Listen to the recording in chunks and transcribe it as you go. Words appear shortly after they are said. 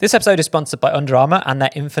This episode is sponsored by Under Armour and their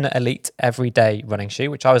Infinite Elite Everyday running shoe,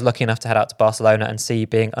 which I was lucky enough to head out to Barcelona and see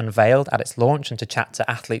being unveiled at its launch and to chat to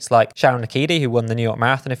athletes like Sharon Nakidi, who won the New York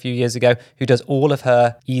Marathon a few years ago, who does all of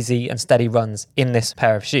her easy and steady runs in this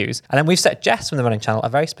pair of shoes. And then we've set Jess from the Running Channel a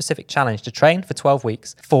very specific challenge to train for 12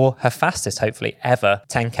 weeks for her fastest, hopefully, ever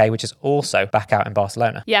 10K, which is also back out in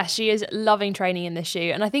Barcelona. Yeah, she is loving training in this shoe.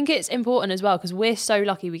 And I think it's important as well because we're so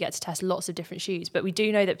lucky we get to test lots of different shoes, but we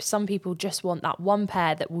do know that some people just want that one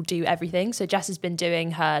pair that will do everything. So Jess has been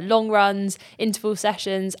doing her long runs, interval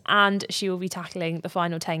sessions, and she will be tackling the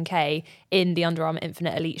final 10K in the Under Armour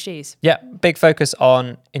Infinite Elite shoes. Yeah, big focus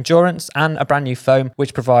on endurance and a brand new foam,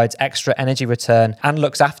 which provides extra energy return and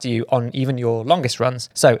looks after you on even your longest runs.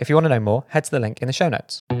 So if you want to know more, head to the link in the show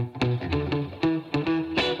notes.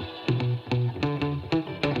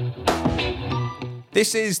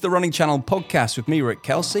 This is the Running Channel podcast with me, Rick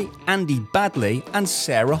Kelsey, Andy Badley, and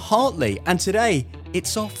Sarah Hartley. And today,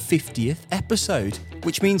 it's our 50th episode,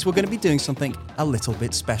 which means we're going to be doing something a little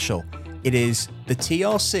bit special. It is the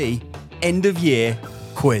TRC end of year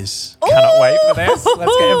quiz. Cannot wait for this.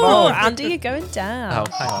 Let's get involved. Andy, you're going down.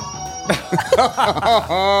 Oh, hang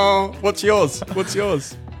on. What's yours? What's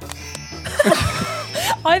yours?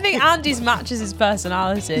 I think Andy's matches his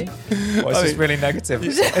personality. Well, it's just really negative.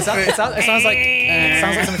 It sounds like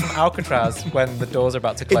something from Alcatraz when the doors are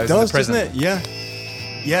about to close It does, in the prison. doesn't it? Yeah.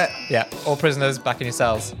 Yeah. Yeah, all prisoners back in your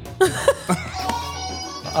cells.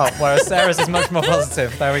 Oh, whereas Sarah's is much more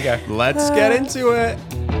positive. There we go. Let's get into it.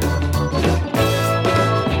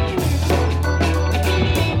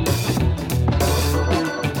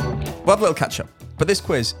 We'll have a little catch up. But this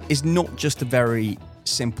quiz is not just a very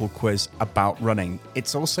simple quiz about running.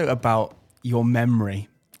 It's also about your memory,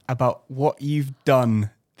 about what you've done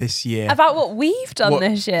this year. About what we've done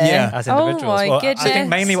this year. Yeah. As individuals. Oh my Well, goodness. I think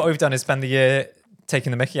mainly what we've done is spend the year taking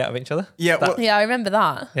the mickey out of each other. Yeah, well, Yeah, I remember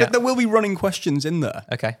that. Yeah. there will be running questions in there.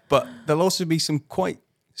 Okay. But there'll also be some quite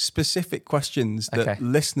specific questions that Okay.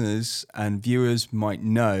 listeners and viewers might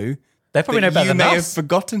know. They probably that know better you than may have us.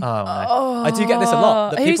 forgotten. Oh, no. I do get this a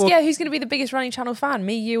lot. That Who's people, going to be the biggest Running Channel fan?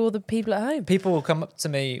 Me, you, or the people at home? people will come up to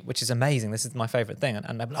me, which is amazing. This is my favourite thing.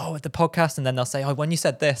 And they'll be like, oh, the podcast. And then they'll say, oh, when you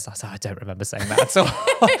said this, I said, I don't remember saying that at all.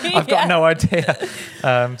 I've got no idea.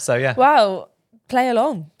 So, yeah. Well, play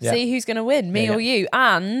along. Yeah. See who's going to win, me Yeah, or yeah. you.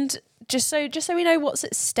 And just so we know what's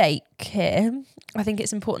at stake here, I think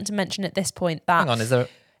it's important to mention at this point that Hang on, there's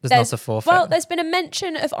not a forfeit? Well, there's been a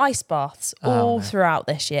mention of ice baths all throughout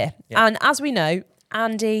this year. Yeah. And as we know,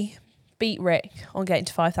 Andy beat Rick on getting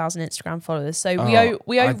to 5,000 Instagram followers. So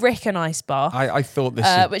we owe Rick an ice bath. I thought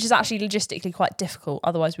this Which is actually logistically quite difficult.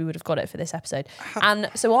 Otherwise, we would have got it for this episode. And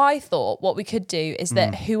so I thought what we could do is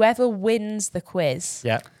that whoever wins the quiz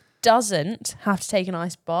yeah. doesn't have to take an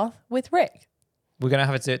ice bath with Rick. We're going to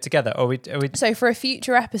have to do it together. Or are we So for a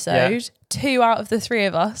future episode, 2 out of the 3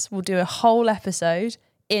 of us will do a whole episode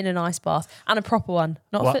in an ice bath and a proper one,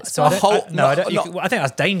 not a What? fit So I spa. don't, I don't. I think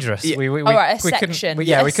that's dangerous. Yeah. We Oh, right, a we couldn't- section. we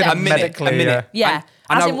Yeah, a couldn't section. medically. A minute. Yeah,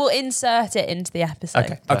 And as I- in we'll insert it into the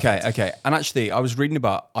episode. Okay. Okay. And actually, I was reading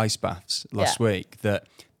about ice baths last Yeah. week that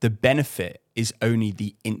the benefit is only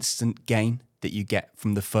the instant gain that you get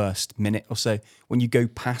from the first minute or so. When you go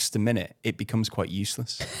past a minute, it becomes quite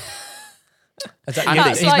useless. Is that- Andy,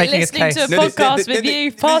 That's he's like making his listening case. to a No, podcast with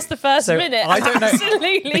you past the first So, minute. I don't know-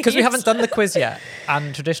 Absolutely. Because we haven't done the quiz yet,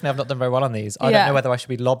 and traditionally I've not done very well on these. I don't Yeah. know whether I should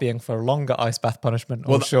be lobbying for a longer ice bath punishment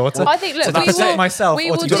or Well, shorter. I think, look, to we protect will, myself we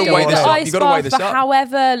or will to do just gotta weigh the this up. ice You gotta weigh bath this for up.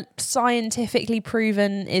 however scientifically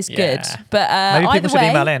proven is Yeah. good. But Maybe either people should way,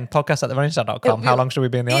 email in podcast@therunningshell.com. How long should we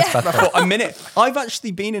be in the ice bath for? For a minute. I've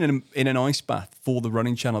actually been in an ice bath for the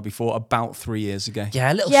Running Channel before about 3 years ago.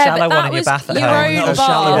 Yeah, a little yeah, shallow but one that in your was bath at your home. own Little bath.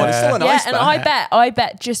 shallow one. It's still an Yeah, ice and bath. I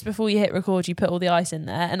bet just before you hit record, you put all the ice in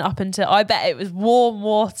there, and up until I bet it was warm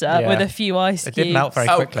water Yeah. with a few ice It cubes. did melt very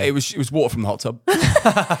quickly. It was water from the hot tub.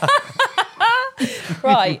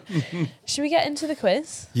 Right. Should we get into the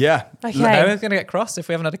quiz? Yeah. Okay. Everyone's going to get cross if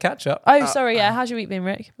we haven't had a catch up. Oh, sorry. Yeah. How's your week been,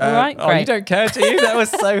 Rick? All right. Oh, Great. you don't care, do you? That was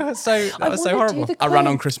so I wanna do horrible. the I ran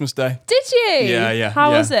quiz. on Christmas Day. Did you? Yeah. How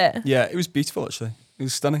yeah. was it? It Yeah, it was beautiful actually. It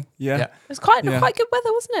was stunning. Yeah. Yeah. was quite Yeah. good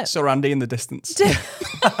weather, wasn't it? Saw Andy in the distance.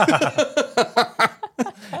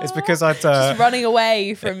 It's because I'd Just running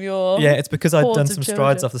away from your. yeah, it's because I'd hordes done of some children.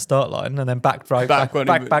 strides off the start line and then backed right back when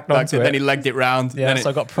back onto Then he it. legged it round. Yeah, Then so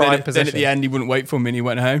I got prime then at position. the end, he wouldn't wait for me and he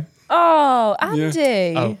went home. Oh,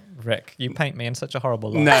 Andy. Oh, Rick, you paint me in such a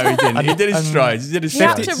horrible light. No, he didn't. He did his strides. He did his You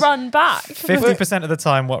have strides. to run back. 50% of the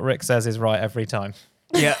time, what Rick says is right every time.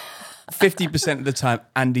 Yeah. 50% of the time,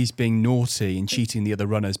 Andy's being naughty and cheating the other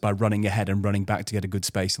runners by running ahead and running back to get a good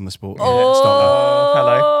space on the sport. Oh,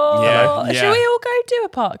 hello. Yeah. Should we all go do a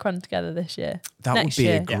park run together this year? That Next would be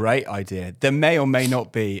year? a great idea. There may or may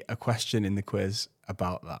not be a question in the quiz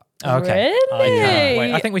about that. Okay. Really?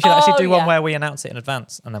 Wait, I think we should actually do one yeah. where we announce it in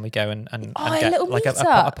advance and then we go and a get little like a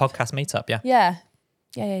meetup. podcast meetup. Yeah.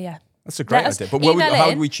 Yeah. That's a great Let us idea. But email how in.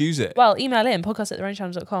 would we choose it? Well, email in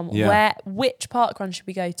podcast@therunningchannel.com. Yeah. Which park run should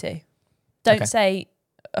we go to? Don't Okay. say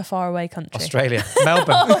a faraway country. Australia,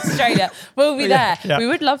 Melbourne. Australia. We'll be there. Yeah. We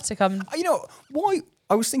would love to come. You know, why?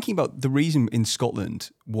 I was thinking about the reason in Scotland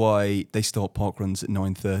why they start park runs at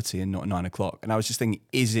 9:30 and not 9 o'clock. And I was just thinking,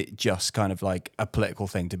 is it just kind of like a political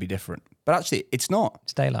thing to be different? But actually, it's not.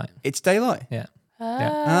 It's daylight. It's daylight. Yeah.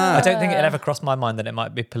 Ah. I don't think it ever crossed my mind that it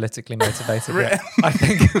might be politically motivated. Yet. I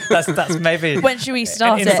think that's maybe. When should we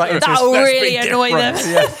start it? insight into That will let's really be annoy them. I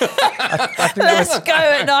think that Let's go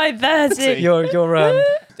at 9:30. you're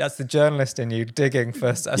that's the journalist in you digging for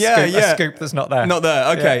a scoop that's not there. Not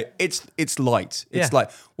there. Okay. It's light. It's Yeah. light.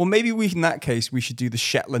 Well, maybe in that case, we should do the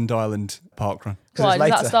Shetland Island park run. Why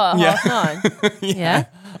it's does that later. start at 9:30? Yeah.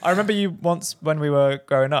 I remember you once when we were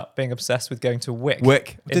growing up being obsessed with going to Wick.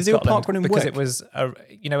 Wick. in Did they do a Scotland park run in because Wick? it was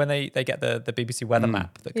when they get the BBC weather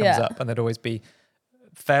map that comes Yeah. up, and there'd always be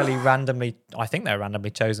fairly randomly, I think they're randomly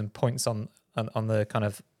chosen points on the kind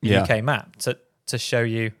of Yeah. UK map to show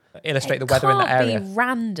you, illustrate It the weather in that can't area. be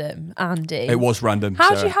random, Andy. It was random. How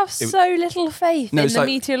do Sarah. you have It- so little faith No, in it's the like-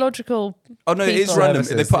 meteorological? Oh no, it is people? random. They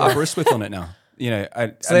Services, put yeah. Aberystwyth on it now. You know,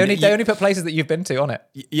 So they only put places that you've been to on it.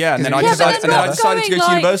 yeah, and then I Yeah, but decided, it's and then I not decided to go going to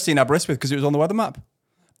like- university in Aberystwyth because it was on the weather map.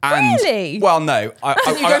 And, Really? Well, no,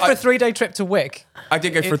 Didn't you go for a 3-day trip to Wick? I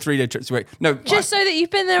did go for a 3-day trip to Wick. No, Just so that you've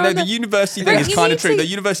been there. no, on the university thing Rick, is you kind need of true. to- The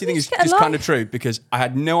university thing you is need to get kind of along. true because I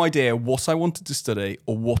had no idea what I wanted to study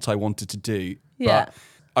or what I wanted to do. Yeah. But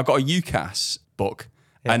I got a UCAS book.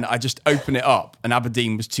 And I just opened it up, and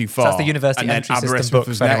Aberdeen was too far. that's the university and then entry system Aberystwyth book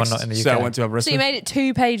was for anyone next, not in the So I UK. went to Aberystwyth. So you made it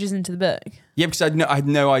 2 pages into the book. Yeah, because I had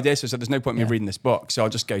no idea. So there's no point in me reading this book. So I'll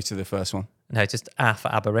just go to the first one. No, just A for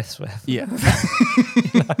Aberystwyth. Yeah.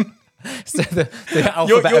 So the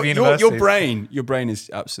alphabet of universities. Your brain is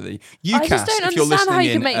absolutely. UCAS, I just don't if you're understand listening how you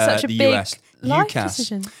in can make such a the big US, life UCAS,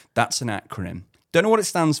 decision. that's an acronym. Don't know what it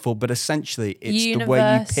stands for, but essentially it's the way you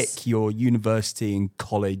Univers- pick your university and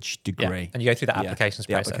college Yeah, degree. and you go through the Yeah, applications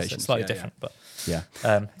the process. applications, It's slightly yeah, different, but Yeah,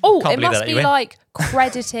 can't Oh, it believe they must let be you in. like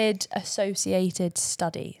credited associated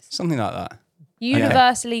studies. something like that.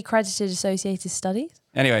 Universally credited associated studies.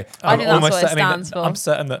 Anyway, I think that's what it certain- stands for. I'm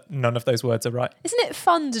certain that none of those words are right. Isn't it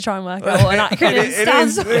fun to try and work out what an acronym It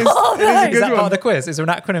stands is, for? it is. It is a though? good Is that one. part of the quiz? Is there an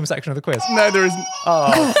acronym section of the quiz? no, there isn't.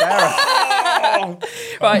 Oh, Sarah.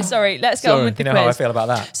 Right, sorry. Let's get on Sorry. with the You know how I quiz. feel about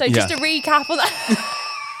that. So just Yeah. to recap on that.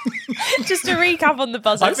 Just to recap on the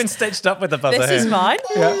buzzers. I've been stitched up with the buzzer This here. is mine.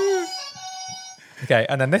 Yeah. Okay,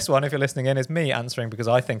 and then this one, if you're listening in, is me answering because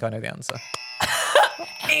I think I know the answer.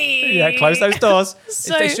 Yeah, close those doors.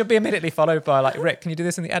 So- They should be immediately followed by like, Rick, can you do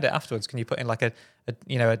this in the edit afterwards? Can you put in like a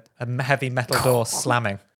heavy metal door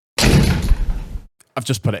slamming? I've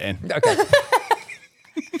just put it in. Okay,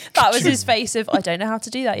 That was his face of, I don't know how to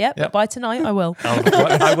do that yet, but Yep. by tonight I will.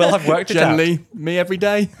 I will have worked it out. Generally, me every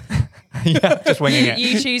day. Yeah, just winging it.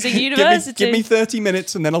 You choosing Give university. me 30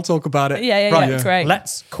 minutes and then I'll talk about it. Yeah, Right, great.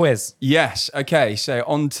 let's quiz. Yes. Okay. So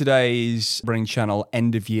on today's Running Channel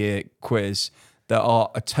end of year quiz, there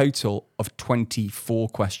are a total of 24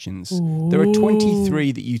 questions. There are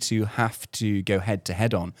 23 that you two have to go head to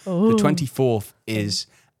head on. The 24th is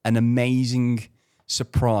an amazing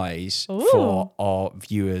surprise for our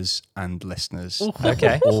viewers and listeners.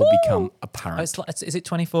 Okay. All become Oh, apparent. is it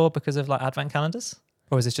 24 because of like advent calendars?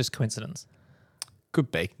 Or is this just coincidence?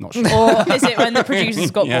 Could be. Not sure. Or is it when the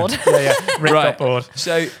producers got Yeah. bored? Yeah. Rick Right. got bored.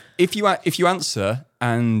 So if you answer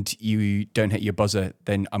and you don't hit your buzzer,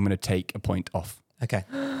 then I'm going to take a point off. Okay.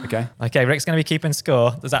 Okay? Okay, Rick's going to be keeping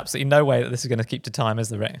score. There's absolutely no way that this is going to keep to time, is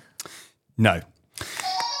there, Rick? No.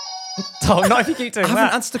 Oh, not if you keep doing I haven't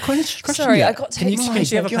that. answered the question Sorry, yet. I got to Can take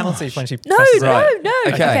she have a gosh. penalty when she No, presses it? Right. no.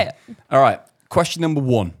 Okay. All right. Question number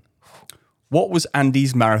 1. What was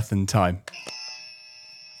Andy's marathon time?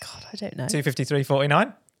 God, I don't know.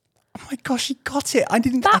 2:53:49. Oh my gosh, he got it. I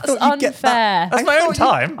didn't. That's I thought you'd get that. unfair. That's my own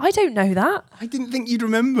time. I don't know that. I didn't think you'd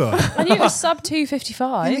remember. I knew it was sub I didn't think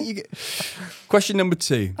 2:55. you get... Question number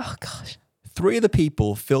 2. Oh gosh. 3 of the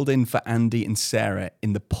people filled in for Andy and Sarah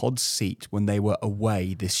in the pod seat when they were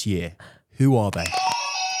away this year. Who are they?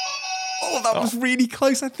 Oh, that was really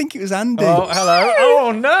close. I think it was Andy. Oh, hello.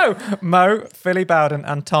 Oh, no. Mo, Philly Bowden,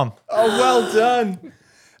 and Tom. Oh, well done.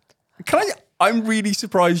 I'm really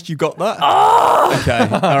surprised you got that. Okay,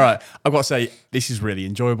 all right. I've got to say, this is really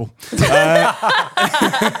enjoyable.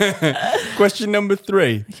 Question number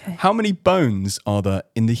 3. Okay. How many bones are there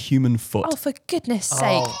in the human foot? Oh, for goodness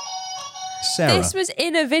sake. Sarah. This was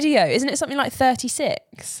in a video. Isn't it something like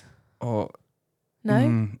 36? Oh,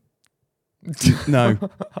 No? no.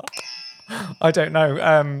 I don't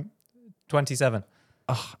know. 27.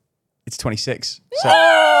 It's 26. So,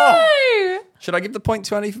 No! should I give the point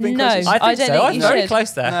to Andy for being No. closest? I think I don't so. think I'm you very should.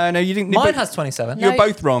 close there. No, you didn't. Mine but has 27. You're No.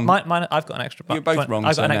 both wrong. Mine, I've got an extra point. You're both wrong.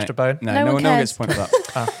 I've so got an no. extra bone. No, No no one one gets a cares. point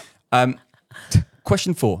for that.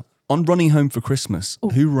 Question 4. On Running Home for Christmas,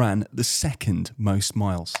 who ran the second most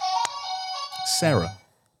miles? Sarah.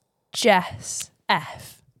 Jess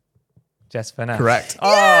F. Jess Finesse. Correct.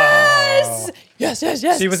 Yes, yes,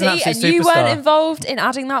 yes. She was an See, absolute and you superstar. weren't involved in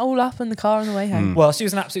adding that all up in the car on the way home. Well, she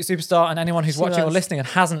was an absolute superstar, and anyone who's She watching or was. listening and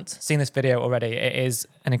hasn't seen this video already, it is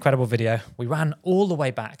an incredible video. We ran all the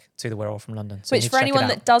way back to the Wirral from London. So you Which, need for to check anyone it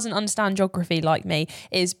that out. doesn't understand geography like me,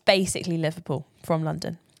 is basically Liverpool from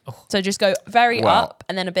London. Oh. So just go very Well, up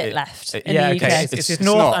and then a bit left in yeah, the okay. UK. It's just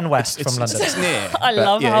north not- and west it's- from it's- London. It's near. I but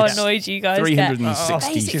love yeah, how it's annoyed you guys get. 365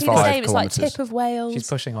 Basically the same. It's like kilometres. tip of Wales. She's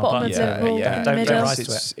pushing our bottom of buttons. Liverpool, yeah. Don't middle. rise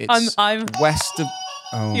to It's I'm west of.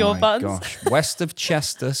 Oh Your my buns. gosh! West of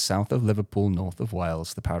Chester, south of Liverpool, north of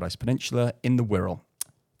Wales, the Paradise Peninsula, in the Wirral.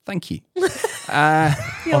 Thank you. You're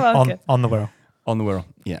on, welcome. on the Wirral. On the Wirral.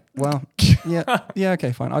 Yeah. Well. Yeah.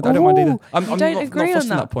 Okay. Fine. I don't mind either. Ooh, I'm you not don't agree on fussed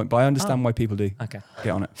on that. that point, but I understand why people do. Okay. Get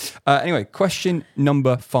on it. Anyway, question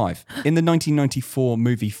number 5. In the 1994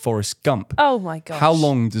 movie Forrest Gump, Oh my gosh. how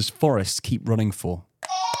long does Forrest keep running for?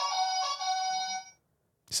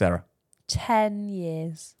 Sarah. 10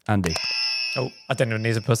 years. Andy. Oh, I didn't even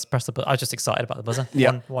need to press the button. I was just excited about the buzzer.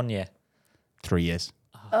 Yeah. One year. 3 years.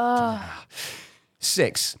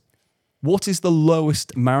 6. What is the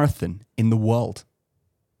lowest marathon in the world?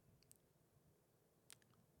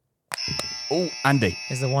 Oh, Andy.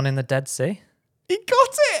 Is the one in the Dead Sea? He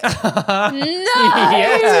got it! No!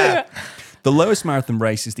 Yeah. The lowest marathon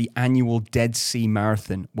race is the annual Dead Sea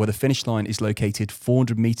Marathon, where the finish line is located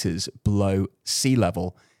 400 meters below sea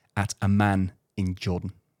level at Amman in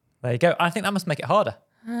Jordan. There you go. I think that must make it harder.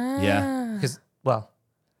 Yeah. Because, well,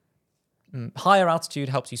 higher altitude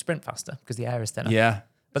helps you sprint faster because the air is thinner. Yeah.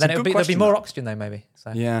 But then there'll be more oxygen though, maybe.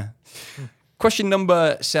 So. Yeah. Question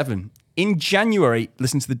number 7. In January,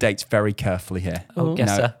 listen to the dates very carefully here. Oh,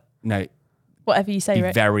 yes, sir. No, Whatever you say, be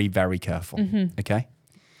Rick. very, very careful. Okay?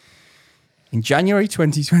 In January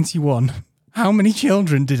 2021, how many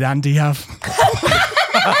children did Andy have?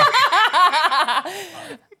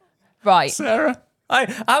 Right. Sarah?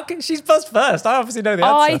 How can she's buzzed first? I obviously know the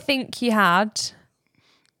I answer. think he had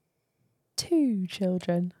 2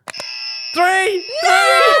 children. 3!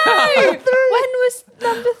 When was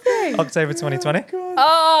number 3? October 2020.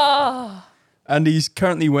 Oh, And he's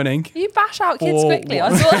currently winning. you bash out kids 4-1. quickly. I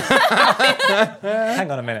thought,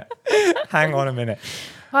 Hang on a minute. Hang on a minute.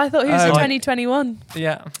 I thought he was in 2021.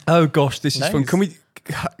 Yeah. Oh gosh, this is Nice. fun.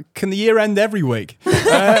 Can the year end every week?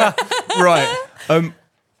 Right.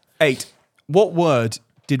 8. What word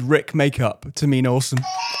did Rick make up to mean awesome?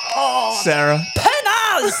 Sarah.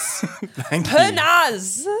 Penaz! Thank you.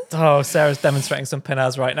 Penaz! Oh, Sarah's demonstrating some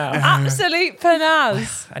pinaz right now. Absolute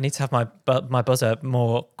penaz. I need to have my buzzer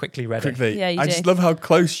more quickly ready. Quickly. Yeah, you I do. just love how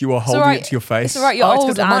close you are holding alright. it to your face. It's all right, you're Oh, it's 'cause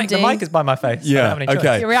old, the mic, Andy. the mic is by my face. I don't Yeah, have any choice.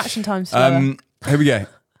 okay. Your reaction time's slower. Here we go.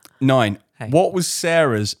 9. Hey. What was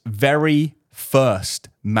Sarah's very first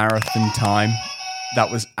marathon time? That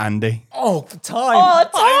was Andy. Oh, the time. Oh,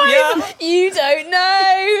 time! Yeah. You don't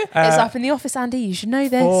know. It's up in the office, Andy. You should know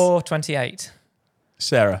this. 4:28.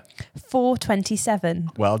 Sarah.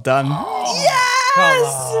 4:27. Well done. Come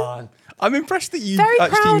on. I'm impressed that you Very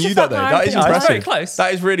actually proud knew of that that though. That is marathon. Yeah, it's impressive. very close.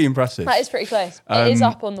 That is really impressive. That is pretty close. It is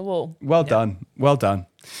up on the wall. Well done. Well done.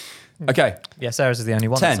 Okay. Yeah, Sarah's is the only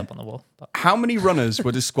one 10. that's up on the wall. But How many runners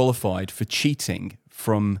were disqualified for cheating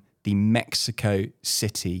from the Mexico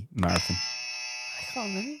City Marathon? I can't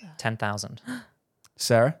remember. 10,000.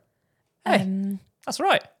 Sarah? That's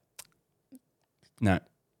right. No.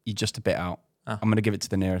 You're just a bit out. Oh. I'm going to give it to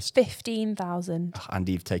the nearest. 15,000.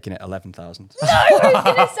 Andy, you've taken it 11,000. I was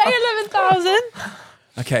going to say 11,000.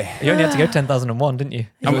 Okay. You only had to go 10,001, didn't you?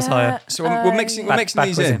 It was higher. So we're mixing Bad these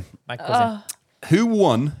quizzing. in. Bad quizzing. Who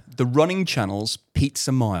won the Running Channel's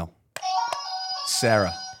Pizza Mile?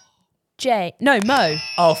 Sarah. No, Mo.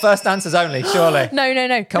 Oh, first answers only, surely.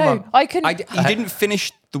 No. Come on. I couldn't. You didn't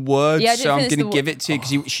finish the word, Yeah, I didn't so I'm finish going to the give it to you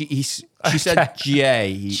because she said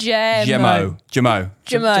J. Jemo. Jemo.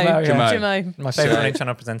 Jemo. My favourite running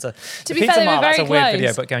channel presenter. To The be Pizza fair, they were Mile, that's very a weird close.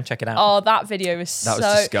 video, but go and check it out. Oh, that video was That so...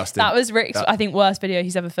 was disgusting. That was Rick's, I think, worst video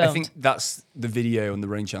he's ever filmed. I think that's the video on the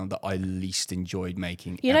running channel that I least enjoyed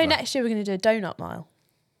making. You know, ever. next year we're going to do a donut mile.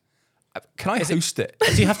 Can I host it?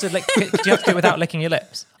 Do you have to do you have to do it without licking your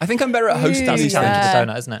lips? I think I'm better at hosting That's the these challenge things. of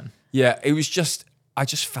the donut, isn't it? Yeah, it was just, I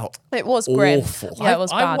just felt It was grim. awful. Yeah, it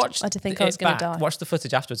was bad. watched I did think I was it going to back, die. watched the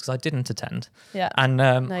footage afterwards because I didn't attend. Yeah. And No,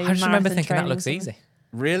 I your just remember marathon thinking that training looks or something. easy.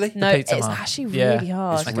 Really? No, Pizza it's Mile. actually Yeah. really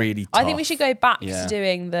hard. It's really tough. I think we should go back Yeah. to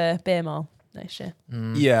doing the beer mile next year.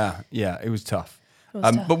 Yeah, it was tough.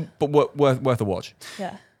 was tough. But worth a watch.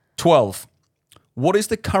 Yeah. 12. What is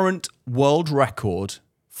the current world record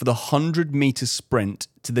for the 100-meter sprint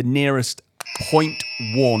to the nearest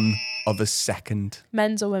 0.1 of a second?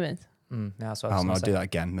 Men's or women's? Yeah, that's what I Oh, was I'll gonna do say. that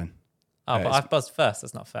again then. Oh, but I've buzzed first.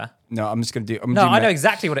 That's not fair. No, I'm just going to do... No, I know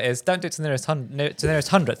exactly what it is. Don't do it to the nearest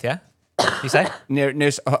hundredth, yeah? You say?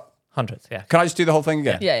 Nearest... Hundredth, yeah. Can I just do the whole thing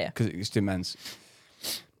again? Yeah. Because it's two men's.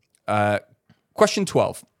 Question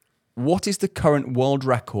 12. What is the current world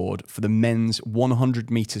record for the men's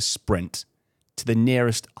 100-meter sprint to the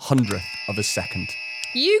nearest hundredth of a second?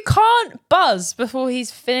 You can't buzz before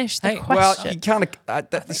he's finished the Hey, Well, question. you kind of...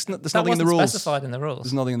 there's That nothing in the wasn't rules. specified in the rules.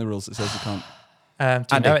 There's nothing in the rules that says you can't. Do you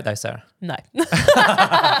Andy. know it though, Sarah? No.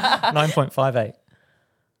 9.58.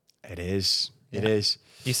 It is. It is.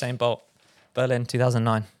 Usain Bolt, Berlin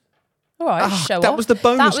 2009. All right, show That off. was the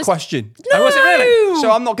bonus That was- question. Oh, was it really?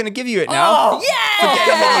 So I'm not going to give you it now. Yeah! Forget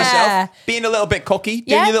about yourself. Being a little bit cocky, doing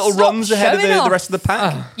Yeah, your little stop runs ahead of showing the off. rest of the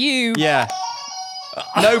pack. You. Yeah.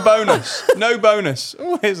 No bonus. No bonus.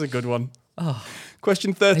 Oh, here's a good one.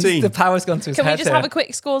 Question 13. The power's gone to his Can we head just here. have a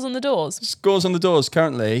quick scores on the doors? Scores on the doors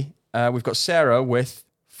currently. We've got Sarah with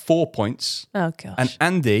 4 points Oh, gosh. and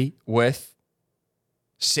Andy with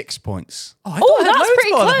 6 points. I Oh, thought I had that's loads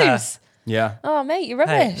pretty more than her. close. Yeah. Oh, mate, you're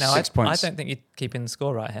Hey, rubbish. no, 6 I points. don't think you're keeping the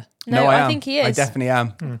score right here. No, I I am. think he is. I definitely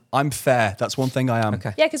am. I'm fair. That's one thing I am.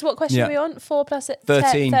 Okay. Yeah, because what question Yeah. are we on? 4 plus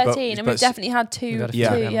 13, 13, but- and but- we've definitely had two. got a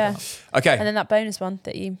Yeah. few. Yeah. Okay. And then that bonus one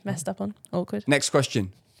that you messed up on. Awkward. Next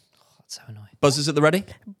question. That's so annoying. Buzzers at the ready?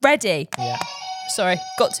 Ready. Yeah. Sorry,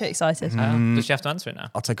 got too excited. Does she have to answer it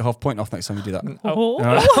now? I'll take a half point off next time you do that.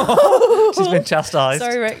 She's been chastised.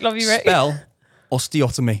 Sorry, Rick. Love you, Rick. Spell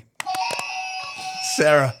osteotomy.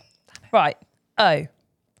 Sarah. Right. O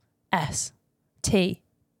S T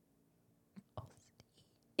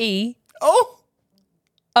E Oh.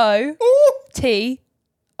 O T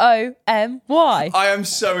O M Y. I am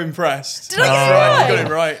so impressed. Did I get it That's right. You right?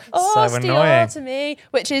 got it right. So annoying. Osteotomy,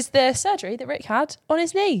 which is the surgery that Rick had on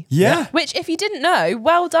his knee. Yeah. Which, if you didn't know,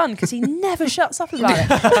 well done, because he never shuts up about it.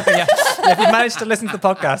 Yeah, if you managed to listen to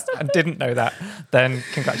the podcast and didn't know that, then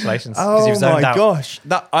congratulations. 'cause Oh you've zoned my out. gosh.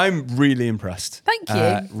 That I'm really impressed. Thank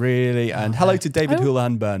you. Really. And hello to David Oh.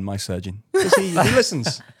 Houlihan Byrne, my surgeon. 'Cause he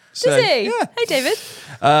listens. So, Does he? Yeah. Hey, David.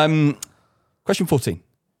 Question 14.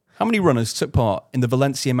 How many runners took part in the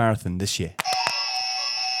Valencia Marathon this year?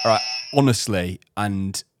 All right. Honestly,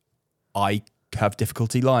 and I have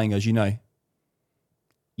difficulty lying, as you know.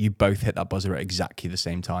 You both hit that buzzer at exactly the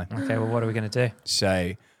same time. Okay, well, what are we going to do?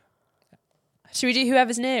 So, Should we do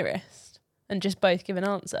whoever's nearest and just both give an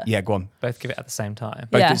answer? yeah, go on. Both give it at the same time.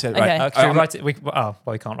 Both Yeah, can say it, right. okay. Should we write it? Well,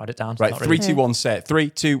 we can't write it down. so Right, it's not 3, really- 2, 1, say it.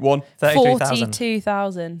 3, 2, 1. 33,000.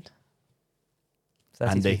 42,000.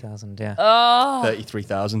 33,000, yeah. Oh,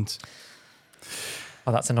 33,000.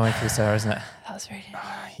 Oh, that's annoying for you, Sarah, isn't it? that's really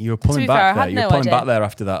You were pulling be fair, I back there. had You were no pulling idea. back there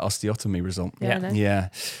after that osteotomy result. Yeah, I know. Yeah.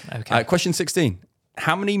 Okay. Question 16.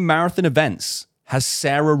 How many marathon events has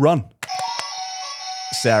Sarah run?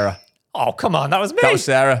 Sarah. Oh, come on, that was me. That was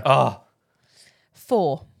Sarah. Oh,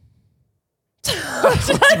 4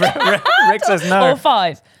 Rick says no. or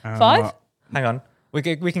 5. 5? Hang on. We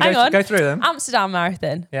can Hang on. go through them. Amsterdam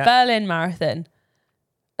Marathon, Yeah. Berlin Marathon,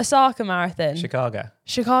 Osaka Marathon, Chicago.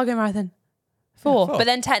 Chicago Marathon. 4. four. But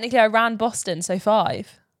then technically I ran Boston, so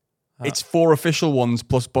 5. It's 4 official ones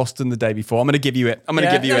plus Boston the day before. I'm going to give you it. I'm going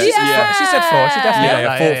to Yeah. give you No, it. she said Yeah. four. She said 4. She definitely Yeah,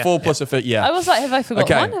 got yeah, that, 4 plus a fit. Yeah. I was like, have I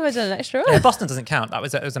forgotten Okay. one? Have I done an extra Yeah, one? Boston doesn't count. It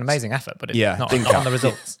was an amazing effort, but it's Yeah, not didn't on count. the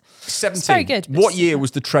results. 17. very good, but What it's- year was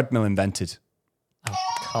the treadmill invented? Oh,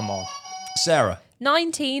 come on. Sarah.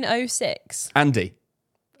 1906. Andy.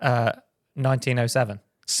 1907.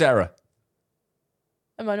 Sarah.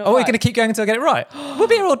 Am I not Oh, we're right? going to keep going until I get it right. We'll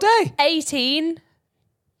be here all day.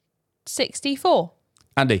 1864.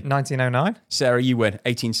 Andy. 1909. Sarah, you win.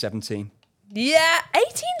 1817. Yeah,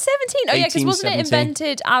 1817. Oh, yeah, because wasn't it 1817.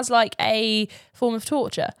 invented as like a form of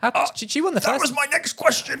torture? She won the That first. was my next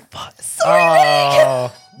question.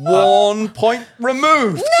 Oh, 1 point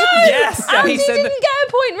removed. yes. Yeah, Andy he said didn't that. get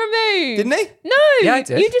a point removed. Didn't he? No. Yeah, I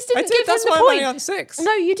did. You just I didn't did. give That's him why the I'm point. only on 6.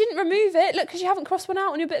 No, you didn't remove it. Look, because you haven't crossed one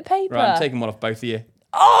out on your bit of paper. Right, I'm taking one off both of you.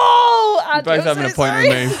 Oh, Andy, Both I'm having so a point sorry.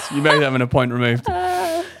 removed. You both having a point removed.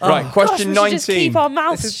 Right, Gosh, question we should 19. just keep our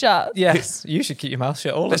mouths shut. Yes, you should keep your mouth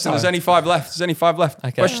shut all Listen, the there's time. only 5 left. There's only 5 left.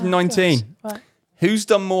 Okay. Question 19. Right. Who's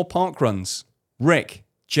done more park runs? Rick,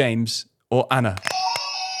 James, or Anna?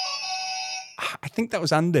 I think that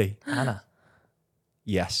was Andy. Anna.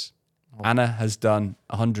 Yes. Anna has done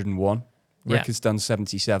 101. Rick Yeah. has done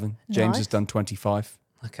 77. James Nice. has done 25.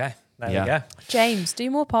 Okay, there Yeah. we go. James, do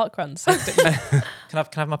more park runs. Can I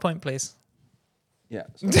have my point, please? Yeah.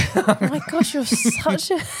 Oh my gosh, you're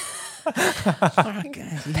such a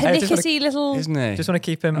pernickety little. Isn't he? Just want to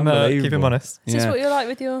keep him Unbelievable. honest. Is this Yeah. what you're like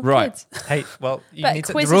with your Right. kids? Hey, well, you Bet need to,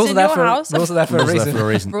 the quizzes rules in are there your for house. rules are there for a Rules are there reason. for a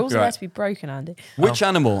reason. Rules are Right. there to be broken, Andy. Which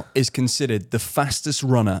animal is considered the fastest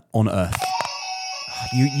runner on Earth?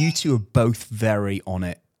 You two are both very on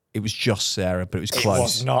it. It was just Sarah, but it was close. It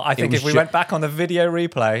was not. I It think was if we ju- went back on the video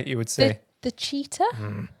replay, you would see. The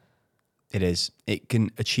cheetah? It is. It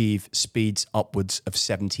can achieve speeds upwards of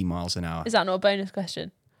 70 miles an hour. Is that not a bonus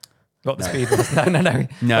question? What the speed was. No. No, Well,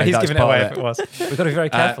 he's that's giving it part away of if it was. We've got to be very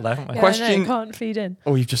careful there, haven't we? Yeah, Question- I know, you can't feed in.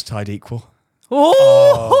 Oh, you've just tied equal.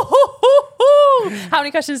 Oh! How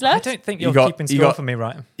many questions I left? don't think You you're got- keeping you score got- for me,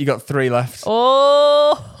 right? You got 3 left.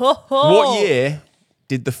 Oh! What year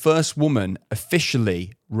did the first woman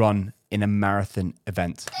officially run in a marathon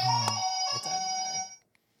event?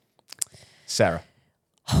 Sarah.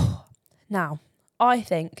 Now, I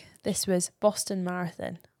think this was Boston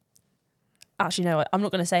Marathon. Actually, no, I'm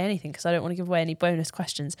not going to say anything because I don't want to give away any bonus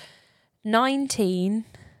questions. 19.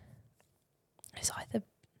 It's either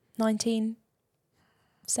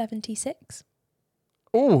 1976.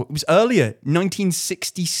 Oh, it was earlier.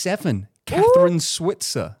 1967. Catherine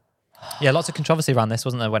Switzer. Yeah, lots of controversy around this,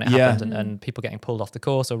 wasn't there, when it Yeah. happened, and people getting pulled off the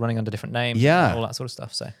course or running under different names, Yeah. and all that sort of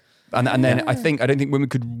stuff. So And then I don't think women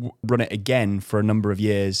could run it again for a number of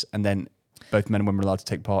years, and then both men and women were allowed to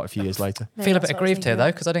take part a few years later. Maybe feel a that's bit what I was aggrieved here thinking though,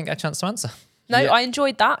 of. because I didn't get a chance to answer. No, Yeah. I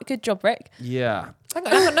enjoyed that. Good job, Rick. Yeah. Hang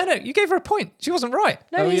on, no, you gave her a point. She wasn't right.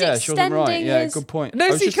 No, he's she wasn't extending right. Yeah, his... good point. No, I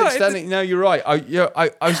was see, just can't- extending. No, you're right. I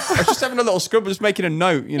was just having a little scrub, just making a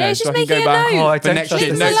note, you know, he's so I just can go making a back note. Oh, I for don't next trust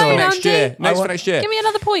year. this Notes at for all. next year. Andy. Notes for next year. Give me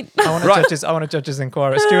another point. I want a Right. judge's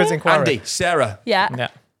inquiry, a steward's inquiry. Andy, Sarah, Yeah. Yeah.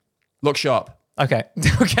 look sharp. Okay.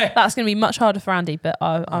 Okay. That's going to be much harder for Andy, but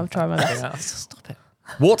I'll try my best. Yeah, stop it.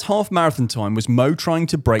 What half marathon time was Mo trying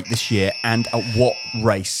to break this year, and at what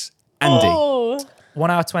race? Andy. Oh. 1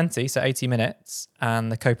 hour 20, so 80 minutes,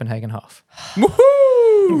 and the Copenhagen half.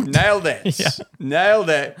 Woohoo! Nailed it. Yeah. Nailed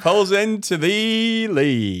it. Pulls into the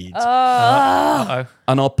lead. Uh-oh.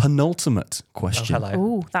 And our penultimate question. Hello.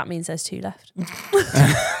 Ooh, that means there's 2 left.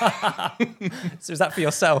 So is that for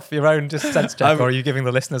yourself, your own just sense check, or are you giving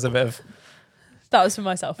the listeners a bit of That was for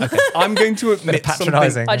myself. I'm going to admit something.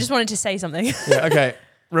 patronising? I just wanted to say something. Yeah, okay.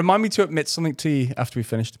 Remind me to admit something to you after we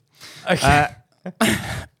finished. Okay.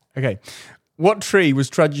 Okay. What tree was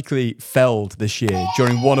tragically felled this year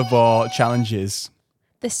during one of our challenges?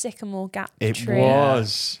 The Sycamore Gap It tree.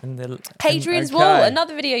 was. In the- Hadrian's Okay. Wall,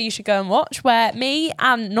 another video you should go and watch where me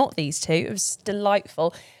and not these two, it was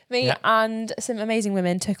delightful. Me Yeah. and some amazing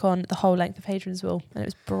women took on the whole length of Hadrian's Wall and it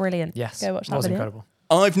was brilliant. Yes. Go watch It that was video. incredible.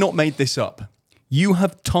 I've not made this up. You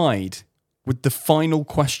have tied with the final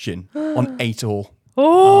question on 8 all.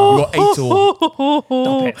 Oh, We got 8 all.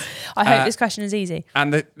 Stop it. I hope this question is easy.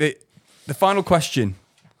 And the final question.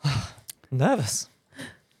 Nervous.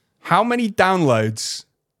 How many downloads,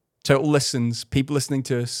 total listens, people listening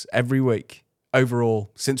to us every week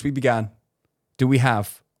overall since we began do we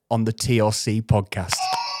have on the TRC podcast?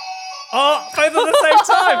 Oh, both at the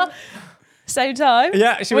same time. Same time.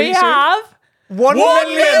 Yeah, should we we- have 1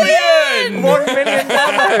 million! 1 million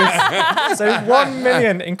downloads. So 1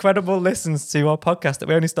 million incredible listens to our podcast that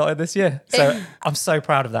we only started this year. So I'm so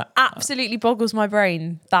proud of that. absolutely boggles my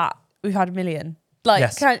brain that we've had 1 million. Like,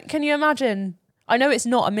 Yes. can you imagine? I know it's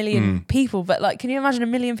not 1 million people, but like, can you imagine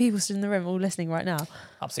 1 million people stood in the room all listening right now?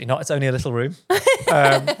 Absolutely not. It's only a little room.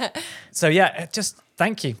 So yeah, just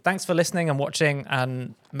thank you. Thanks for listening and watching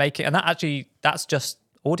and making. And that's just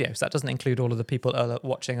audio. So that doesn't include all of the people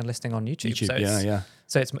watching and listening on YouTube. So yeah.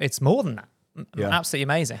 So it's more than that. Yeah. Absolutely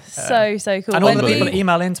amazing. So cool. And all the When people we- that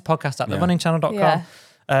email into podcast at Yeah. therunningchannel.com. Yeah.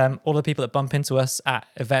 all the people that bump into us at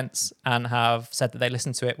events and have said that they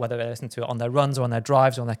listen to it, whether they listen to it on their runs or on their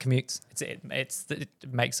drives or on their commutes, it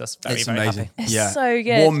makes us very, very amazing. happy. It's so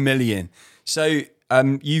good. 1 million. So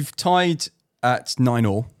you've tied at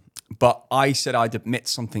 9-all, but I said I'd admit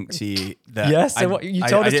something to you. That Yes, so you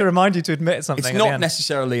told us to remind you to admit something. It's at the not end.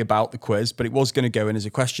 necessarily about the quiz, but it was going to go in as a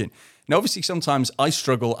question. Now, obviously, sometimes I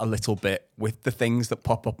struggle a little bit with the things that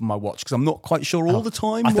pop up on my watch because I'm not quite sure all the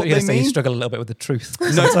time I what thought you were they going to say you mean. struggle a little bit with the truth. No,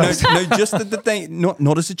 just the thing.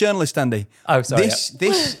 Not as a journalist, Andy. Oh, sorry.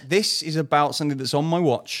 This is about something that's on my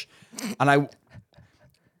watch, and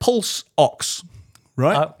Pulse Ox,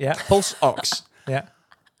 right? Oh, yeah. Pulse Ox. Yeah.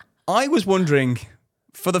 I was wondering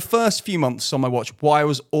for the first few months on my watch why I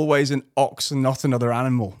was always an ox and not another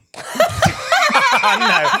animal.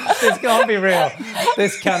 No, this can't be real.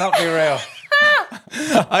 This cannot be real.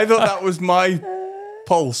 I thought that was my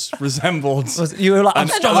pulse resembled. You were like, I'm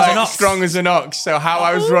strong as an ox. Strong as an ox. So how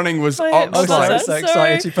I was running was Wait, ox-like. buzzer. I was so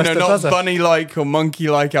excited you pressed the not buzzer. bunny-like or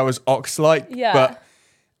monkey-like. I was ox-like. Yeah. But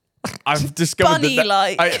I've discovered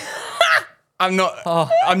Bunny-like. I'm not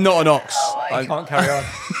an ox. I can't carry on.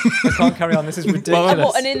 I can't carry on. This is ridiculous.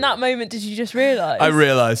 What, and in that moment, did you just realise? I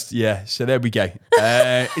realised, yeah. So there we go.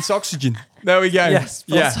 It's oxygen. There we go. Yes,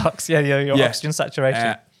 ox. Yeah, your Yeah. oxygen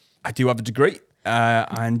saturation. I do have a degree.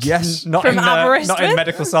 And yes, Not From in Aberystwyth? not in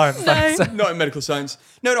medical science. No. though. not in medical science.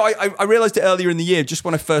 No, I realised it earlier in the year, just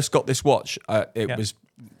when I first got this watch. It was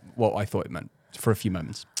what I thought it meant for a few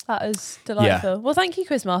moments. That is delightful. Yeah. Well, thank you,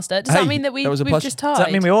 Quizmaster. Does Hey, that mean that we've was a pleasure. just tied? Does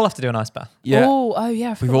that mean we all have to do an ice bath? Yeah. Oh,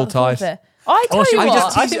 yeah. I forgot all I thought of tied. it. I tell you should we what.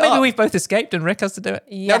 just I tease think it maybe up? we've both escaped and Rick has to do it.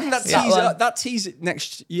 I think Yes, that one. that tees it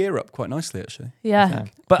next year up quite nicely, actually. Yeah.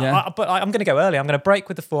 But Yeah. I'm going to go early. I'm going to break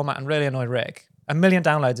with the format and really annoy Rick. 1 million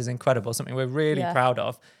downloads is incredible. Something we're really Yeah. proud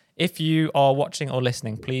of. If you are watching or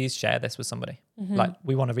listening, please share this with somebody. Mm-hmm. Like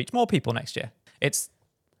we want to reach more people next year. It's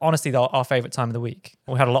honestly our favorite time of the week.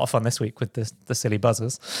 We had a lot of fun this week with the silly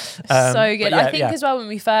buzzers. So but good. yeah, I think yeah. as well when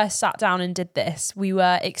we first sat down and did this, we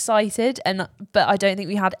were excited, but I don't think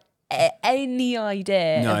we had any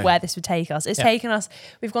idea No. of where this would take us. It's Yeah. taken us.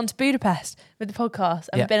 We've gone to Budapest with the podcast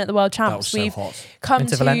and Yeah. been at the World That Champs. was so We've hot. come Been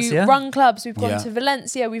to to Valencia. run clubs. We've gone Yeah. to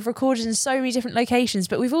Valencia. We've recorded in so many different locations,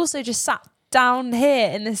 but we've also just sat down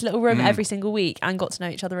here in this little room every single week and got to know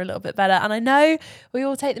each other a little bit better. And I know we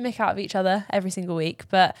all take the mick out of each other every single week,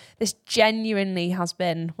 but this genuinely has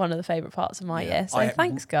been one of the favourite parts of my year. So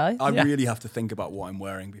thanks, guys. I Yeah. really have to think about what I'm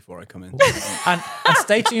wearing before I come in. and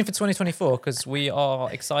stay tuned for 2024 because we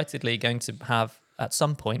are excitedly going to have at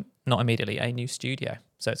some point, not immediately, a new studio.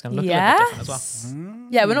 So it's going to look a little bit different as well.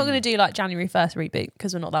 Yeah, we're not going to do like January 1st reboot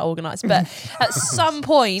because we're not that organised. But at some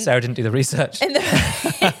point Sarah didn't do the research. in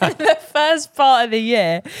the first part of the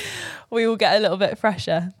year, we will get a little bit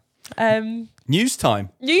fresher. News time.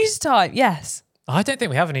 News time, yes. I don't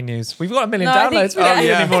think we have any news. We've got 1 million No, I downloads. think- We don't need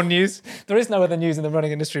yeah. any more news. There is no other news in the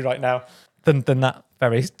running industry right now than that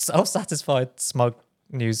very self-satisfied, smug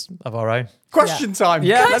news of our own. Question time.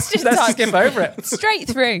 Yeah, Question let's time. skip over it. Straight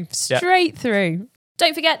through. Yeah. Straight through.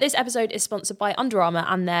 Don't forget, this episode is sponsored by Under Armour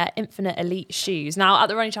and their Infinite Elite shoes. Now, at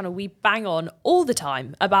the Running Channel, we bang on all the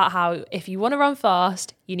time about how if you want to run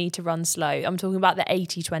fast, you need to run slow. I'm talking about the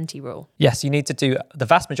 80-20 rule. Yes, you need to do the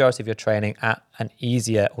vast majority of your training at an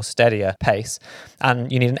easier or steadier pace.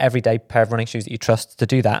 And you need an everyday pair of running shoes that you trust to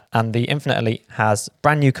do that. And the Infinite Elite has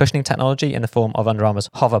brand new cushioning technology in the form of Under Armour's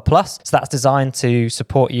Hover Plus. So that's designed to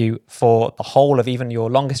support you for the whole of even your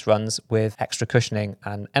longest runs with extra cushioning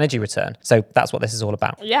and energy return. So that's what this is all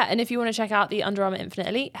about. Yeah, and if you want to check out the Under Armour Infinite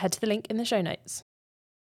Elite, head to the link in the show notes.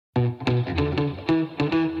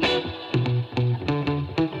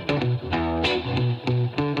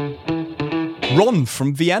 Ron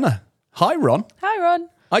from Vienna. Hi, Ron. Hi, Ron.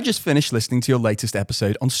 I just finished listening to your latest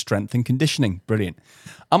episode on strength and conditioning. Brilliant.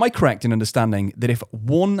 Am I correct in understanding that if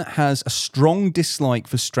one has a strong dislike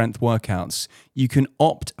for strength workouts, you can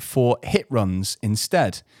opt for HIIT runs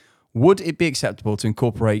instead? Would it be acceptable to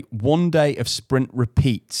incorporate 1 day of sprint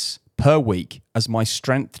repeats per week as my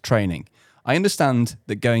strength training? I understand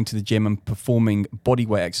that going to the gym and performing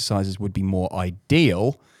bodyweight exercises would be more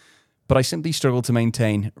ideal, but I simply struggle to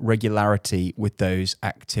maintain regularity with those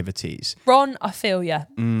activities. Ron, I feel ya.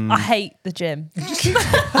 I hate the gym. You just need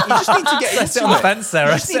to get Sit on the into it. fence,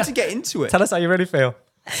 Sarah. You just need to get into it. Tell us how you really feel.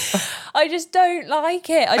 I just don't like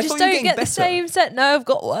it. I just thought you were don't getting get the better. same sense. No, I've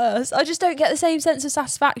got worse. I just don't get the same sense of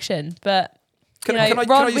satisfaction. But, Can you I- know, can I- can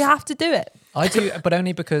Ron, I we just- have to do it I do, but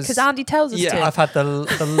only because because Andy tells us Yeah, to. I've had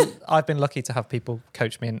I've been lucky to have people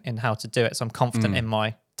coach me in how to do it. So I'm confident in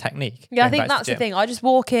my technique. Yeah, I going think back that's to the thing. I just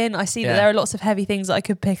walk in, I see that Yeah. there are lots of heavy things that I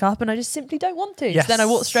could pick up, and I just simply don't want to. Yes. So then I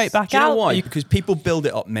walk straight back Do you out. know why? Because people build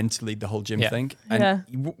it up mentally, the whole gym Yeah. thing. And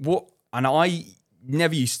and I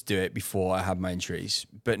never used to do it before I had my injuries,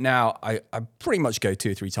 but now I pretty much go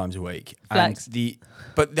 2 or 3 times a week. Flex.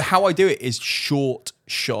 And how I do it is short,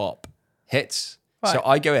 sharp hits. Right. So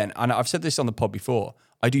I go in, and I've said this on the pod before,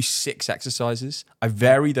 I do 6 exercises. I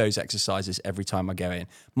vary those exercises every time I go in.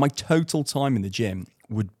 My total time in the gym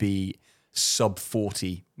would be sub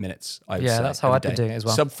 40 minutes, I would say. Yeah, that's how every I'd been day. doing it as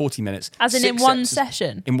well. Sub 40 minutes. As in 6 one exercises-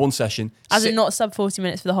 session? In one session. As in Si- not sub 40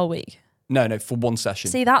 minutes for the whole week? No, for one session.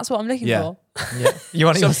 See, that's what I'm looking Yeah. for. Yeah. You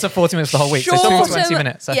want to 40 minutes the whole week, so Short 2 20 term-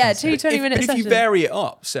 minutes. Yeah, 2 20-minute But if sessions. you vary it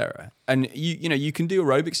up, Sarah, and you can do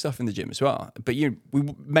aerobic stuff in the gym as well, but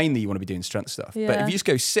mainly you want to be doing strength stuff. But Yeah. if you just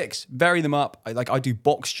go 6, vary them up. I do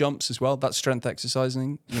box jumps as well. That's strength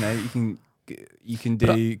exercising. You can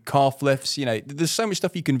do calf lifts. There's so much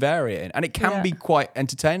stuff you can vary it in, and it can be quite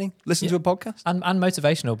entertaining. Listen to a podcast. And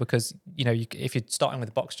motivational, because if you're starting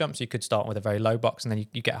with box jumps, you could start with a very low box and then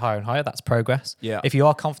you get higher and higher. That's progress. Yeah. If you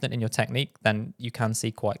are confident in your technique, then you can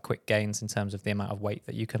see quite quick gains in terms of the amount of weight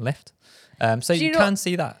that you can lift. So you can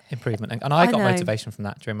see that improvement. And I got know. motivation from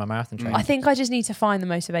that during my marathon training. I think I just need to find the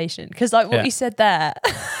motivation, because like what Yeah. you said there,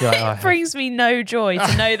 You're like, "Oh, it brings me no joy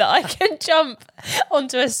to know that I can jump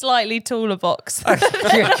onto a slightly taller box.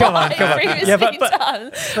 come on. Previously Yeah, but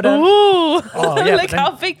done. but, Ooh, yeah, look but then-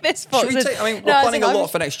 how big this box Should we is. take, we're No, as planning in a lot I'm-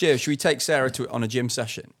 for next year. Should we take Sarah on a gym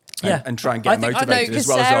session? Yeah. And try and get I think- I know, motivated because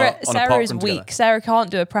as well Sarah, as on a Sarah park is run weak. together? Sarah can't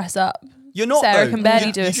do a press up. You're not. Sarah though. can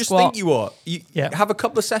barely do a You just squat. think you are. You have a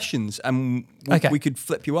couple of sessions, and we could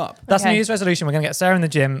flip you up. That's Okay. New Year's resolution. We're going to get Sarah in the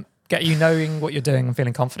gym, get you knowing what you're doing and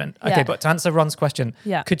feeling confident. Okay, Yeah. but to answer Ron's question,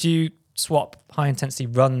 Yeah. could you swap high intensity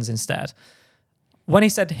runs instead? When he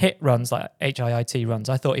said HIIT runs, like HIIT runs,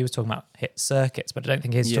 I thought he was talking about HIIT circuits, but I don't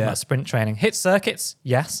think he's talking about sprint training. HIIT circuits,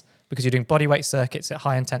 yes, because you're doing bodyweight circuits at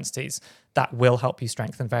high intensities. That will help you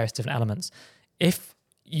strengthen various different elements. If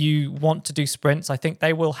you want to do sprints, I think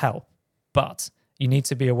they will help, but you need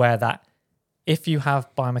to be aware that if you have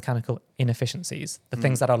biomechanical inefficiencies, the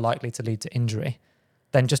things that are likely to lead to injury,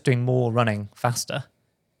 then just doing more running faster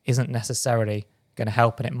isn't necessarily going to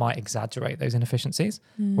help, and it might exaggerate those inefficiencies.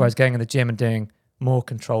 Whereas going in the gym and doing more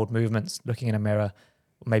controlled movements, looking in a mirror,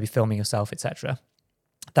 maybe filming yourself, etc.,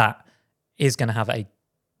 that is going to have a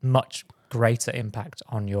much greater impact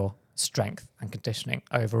on your strength and conditioning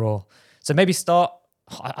overall. So maybe start,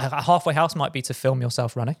 a halfway house might be to film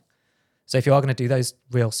yourself running. So if you are going to do those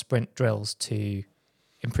real sprint drills to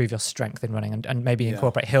improve your strength in running, and maybe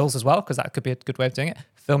incorporate hills as well, because that could be a good way of doing it,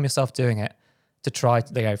 film yourself doing it to try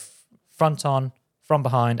to go front on, from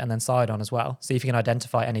behind, and then side on as well. See if you can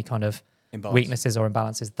identify any kind of weaknesses or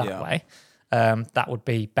imbalances that way. That would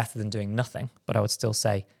be better than doing nothing, but I would still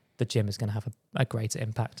say the gym is going to have a greater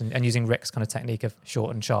impact. And using Rick's kind of technique of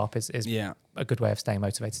short and sharp is a good way of staying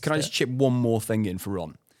motivated. Can I just chip one more thing in for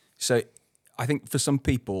Ron? So I think for some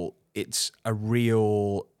people, it's a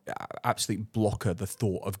real absolute blocker, the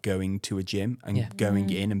thought of going to a gym and going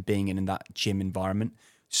in and being in that gym environment.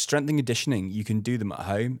 Strength and conditioning, you can do them at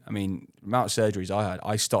home. I mean, the amount of surgeries I had,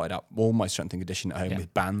 I started out all my strength and conditioning at home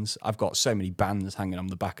with bands. I've got so many bands hanging on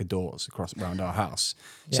the back of doors around our house.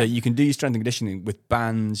 So you can do your strength and conditioning with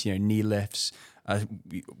bands, knee lifts,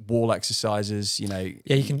 wall exercises, Yeah,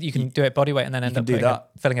 you can do it body weight and then end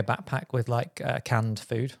up filling a backpack with like canned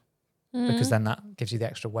food, because then that gives you the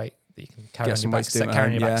extra weight that you can carry on your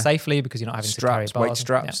back safely, because you're not having to carry bars. Weight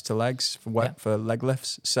straps to legs for leg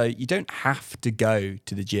lifts. So you don't have to go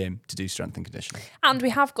to the gym to do strength and conditioning. And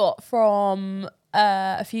we have got from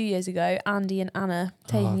a few years ago, Andy and Anna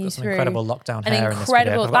taking you through incredible lockdown an hair in this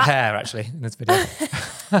video. I've got that- hair actually in this video.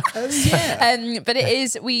 But it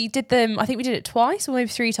is, we did them, I think we did it twice or maybe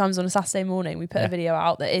 3 times on a Saturday morning. We put a video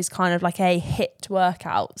out that is kind of like a HIIT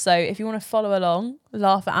workout. So if you want to follow along,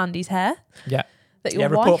 laugh at Andy's hair. Yeah. That your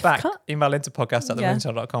report wife back. cut. Email into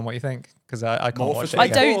podcast@therunningchannel.com what you think, because I can't More watch for it I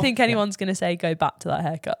again. don't think anyone's going to say go back to that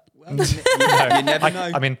haircut. You never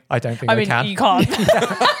know. I mean, I don't think I I mean, can. you can't.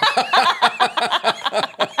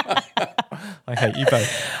 I hate you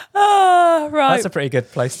both. Oh, right. That's a pretty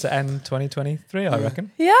good place to end 2023, I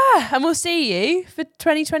reckon. Yeah, and we'll see you for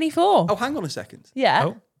 2024. Oh, hang on a second. Yeah.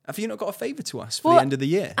 Oh. Have you not got a favour to us for the end of the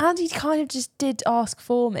year? Andy kind of just did ask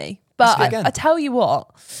for me. But Ask again. I tell you what,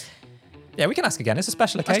 Yeah, we can ask again. It's a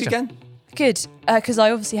special Ask occasion. again. good, because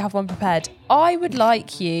I obviously have one prepared. I would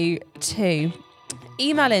like you to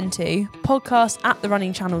email into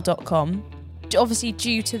podcast@therunningchannel.com. Obviously,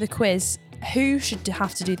 due to the quiz who should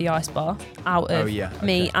have to do the ice bar out of me,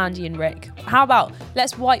 okay. Andy and Rick? How about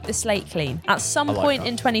let's wipe the slate clean. At some point that.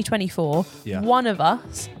 in 2024, one of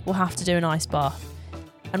us will have to do an ice bar.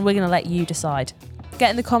 And we're going to let you decide. Get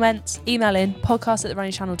in the comments, email in,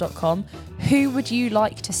 podcast@therunningchannel.com. Who would you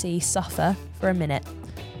like to see suffer for a minute?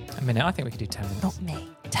 A minute? I think we could do 10 minutes. Not me.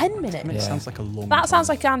 10 minutes? It sounds like a long That time. sounds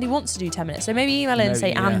like Andy wants to do 10 minutes. So maybe email in and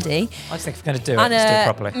say, yeah. Andy. I just think if we're going to do it, And let's do it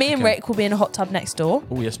properly. me and Rick will be in a hot tub next door.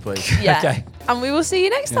 Oh, yes, please. Yeah. Okay. And we will see you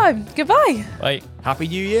next time. Goodbye. Bye. Happy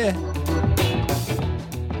New Year.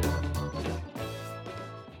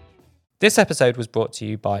 This episode was brought to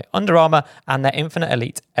you by Under Armour and their Infinite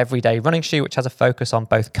Elite everyday running shoe, which has a focus on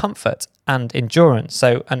both comfort and endurance.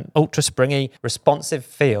 So an ultra springy, responsive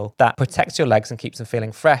feel that protects your legs and keeps them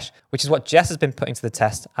feeling fresh, which is what Jess has been putting to the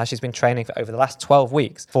test as she's been training for over the last 12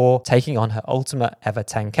 weeks for taking on her ultimate ever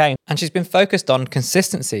 10K. And she's been focused on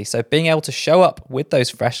consistency. So being able to show up with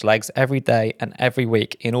those fresh legs every day and every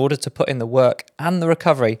week in order to put in the work and the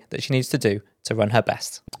recovery that she needs to do to run her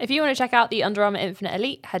best. If you want to check out the Under Armour Infinite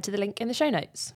Elite, head to the link in the show notes.